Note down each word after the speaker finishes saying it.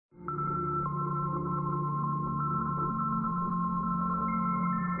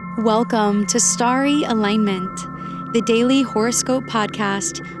Welcome to Starry Alignment, the daily horoscope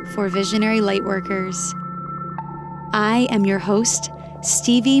podcast for visionary lightworkers. I am your host,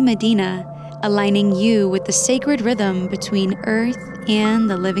 Stevie Medina, aligning you with the sacred rhythm between Earth and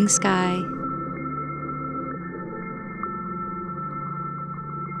the living sky.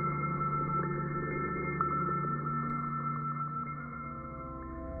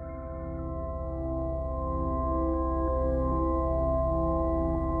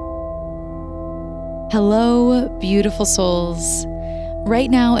 Hello, beautiful souls. Right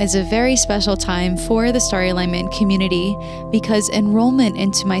now is a very special time for the Starry Alignment community because enrollment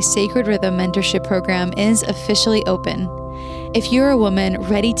into my Sacred Rhythm mentorship program is officially open. If you're a woman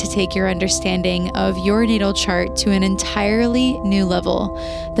ready to take your understanding of your natal chart to an entirely new level,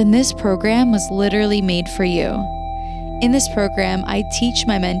 then this program was literally made for you. In this program, I teach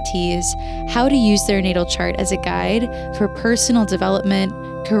my mentees how to use their natal chart as a guide for personal development,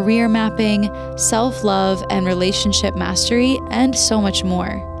 career mapping, self-love, and relationship mastery, and so much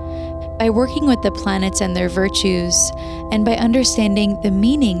more. By working with the planets and their virtues, and by understanding the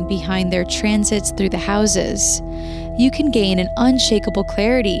meaning behind their transits through the houses, you can gain an unshakable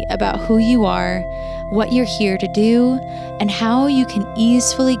clarity about who you are, what you're here to do, and how you can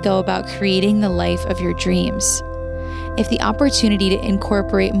easily go about creating the life of your dreams. If the opportunity to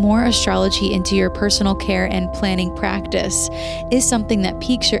incorporate more astrology into your personal care and planning practice is something that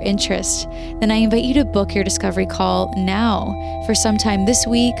piques your interest, then I invite you to book your discovery call now for sometime this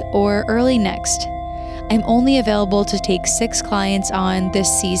week or early next. I'm only available to take 6 clients on this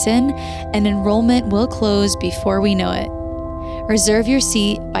season, and enrollment will close before we know it. Reserve your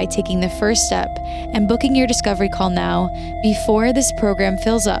seat by taking the first step and booking your discovery call now before this program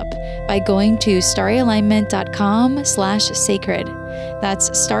fills up by going to starryalignment.com/sacred. That's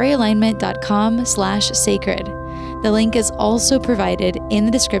starryalignment.com/sacred. The link is also provided in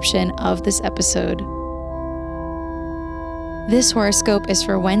the description of this episode. This horoscope is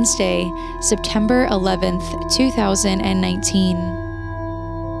for Wednesday, September 11th, 2019.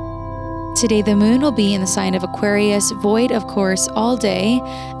 Today, the moon will be in the sign of Aquarius, void of course all day,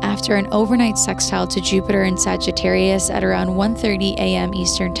 after an overnight sextile to Jupiter in Sagittarius at around 1:30 a.m.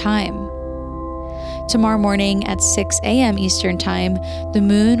 Eastern Time. Tomorrow morning at 6 a.m. Eastern Time, the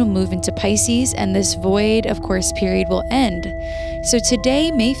moon will move into Pisces and this void of course period will end. So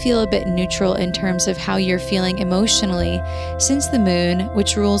today may feel a bit neutral in terms of how you're feeling emotionally, since the moon,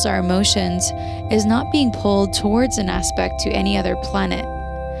 which rules our emotions, is not being pulled towards an aspect to any other planet.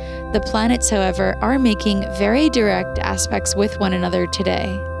 The planets, however, are making very direct aspects with one another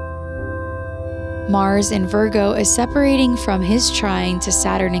today. Mars in Virgo is separating from his trine to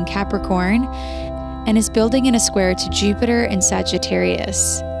Saturn in Capricorn and is building in a square to Jupiter in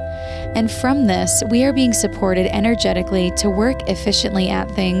Sagittarius. And from this, we are being supported energetically to work efficiently at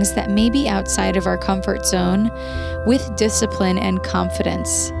things that may be outside of our comfort zone with discipline and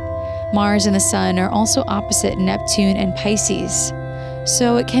confidence. Mars and the Sun are also opposite Neptune and Pisces.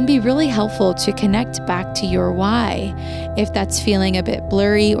 So it can be really helpful to connect back to your why if that's feeling a bit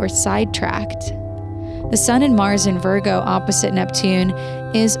blurry or sidetracked. The Sun and Mars in Virgo opposite Neptune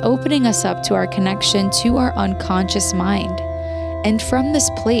is opening us up to our connection to our unconscious mind. And from this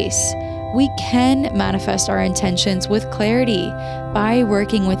place, we can manifest our intentions with clarity by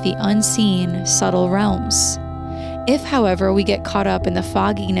working with the unseen, subtle realms. If, however, we get caught up in the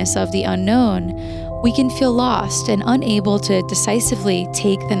fogginess of the unknown, we can feel lost and unable to decisively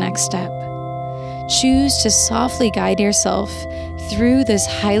take the next step. Choose to softly guide yourself through this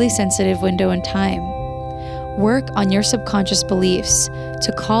highly sensitive window in time. Work on your subconscious beliefs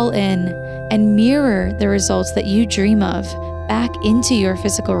to call in and mirror the results that you dream of back into your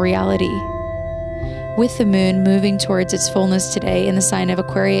physical reality. With the moon moving towards its fullness today in the sign of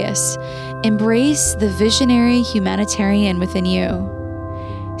Aquarius, embrace the visionary humanitarian within you.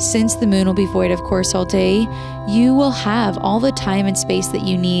 Since the moon will be void of course all day, you will have all the time and space that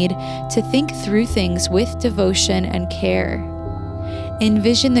you need to think through things with devotion and care.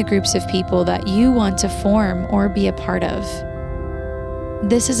 Envision the groups of people that you want to form or be a part of.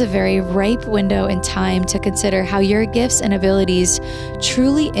 This is a very ripe window in time to consider how your gifts and abilities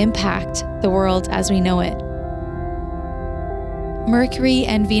truly impact the world as we know it. Mercury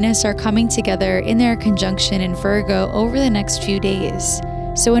and Venus are coming together in their conjunction in Virgo over the next few days.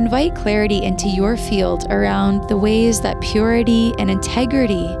 So invite clarity into your field around the ways that purity and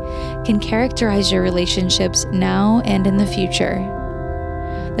integrity can characterize your relationships now and in the future.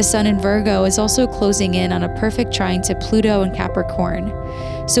 The Sun in Virgo is also closing in on a perfect trine to Pluto in Capricorn.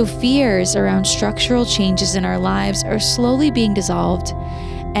 So fears around structural changes in our lives are slowly being dissolved,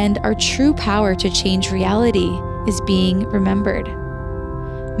 and our true power to change reality is being remembered.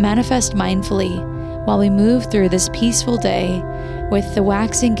 Manifest mindfully while we move through this peaceful day with the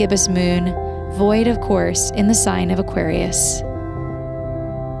waxing gibbous moon, void of course, in the sign of Aquarius.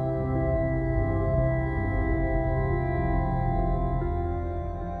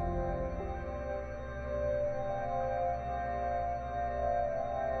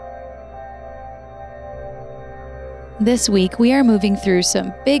 This week, we are moving through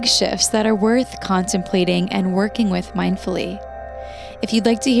some big shifts that are worth contemplating and working with mindfully. If you'd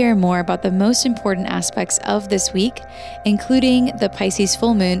like to hear more about the most important aspects of this week, including the Pisces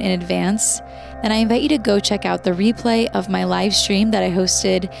full moon in advance, then I invite you to go check out the replay of my live stream that I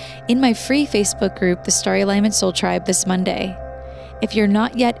hosted in my free Facebook group, the Starry Alignment Soul Tribe, this Monday. If you're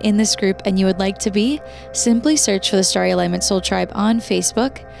not yet in this group and you would like to be, simply search for the Starry Alignment Soul Tribe on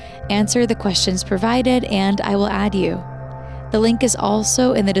Facebook, answer the questions provided, and I will add you. The link is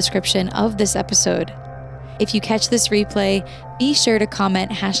also in the description of this episode. If you catch this replay, be sure to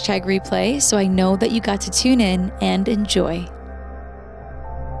comment #replay so I know that you got to tune in and enjoy.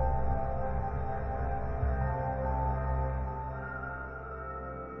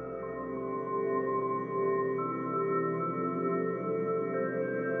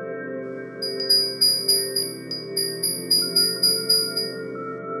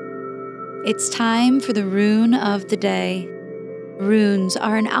 It's time for the rune of the day. Runes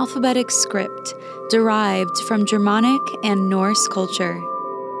are an alphabetic script derived from Germanic and Norse culture.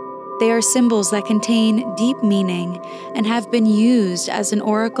 They are symbols that contain deep meaning and have been used as an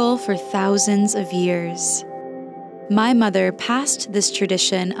oracle for thousands of years. My mother passed this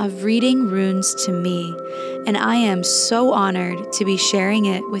tradition of reading runes to me, and I am so honored to be sharing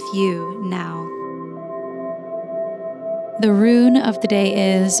it with you now. The rune of the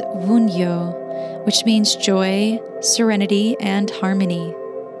day is Wunjo, which means joy, serenity, and harmony.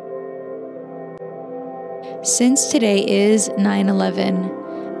 Since today is 9/11,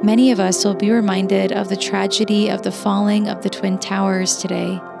 many of us will be reminded of the tragedy of the falling of the Twin Towers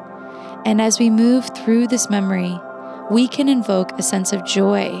today. And as we move through this memory, we can invoke a sense of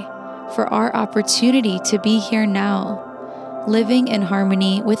joy for our opportunity to be here now, living in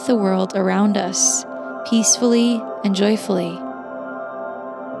harmony with the world around us, peacefully and joyfully.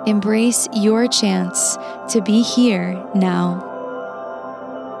 Embrace your chance to be here now.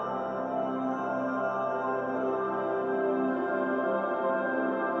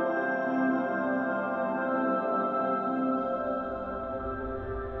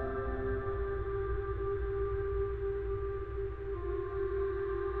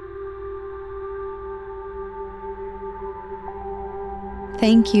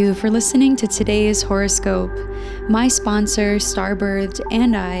 Thank you for listening to today's horoscope. My sponsor, Starbirthed,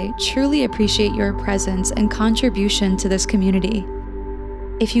 and I truly appreciate your presence and contribution to this community.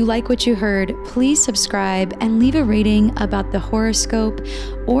 If you like what you heard, please subscribe and leave a rating about the horoscope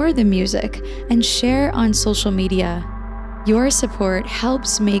or the music and share on social media. Your support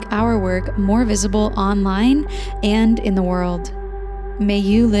helps make our work more visible online and in the world. May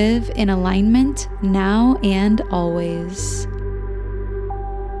you live in alignment now and always.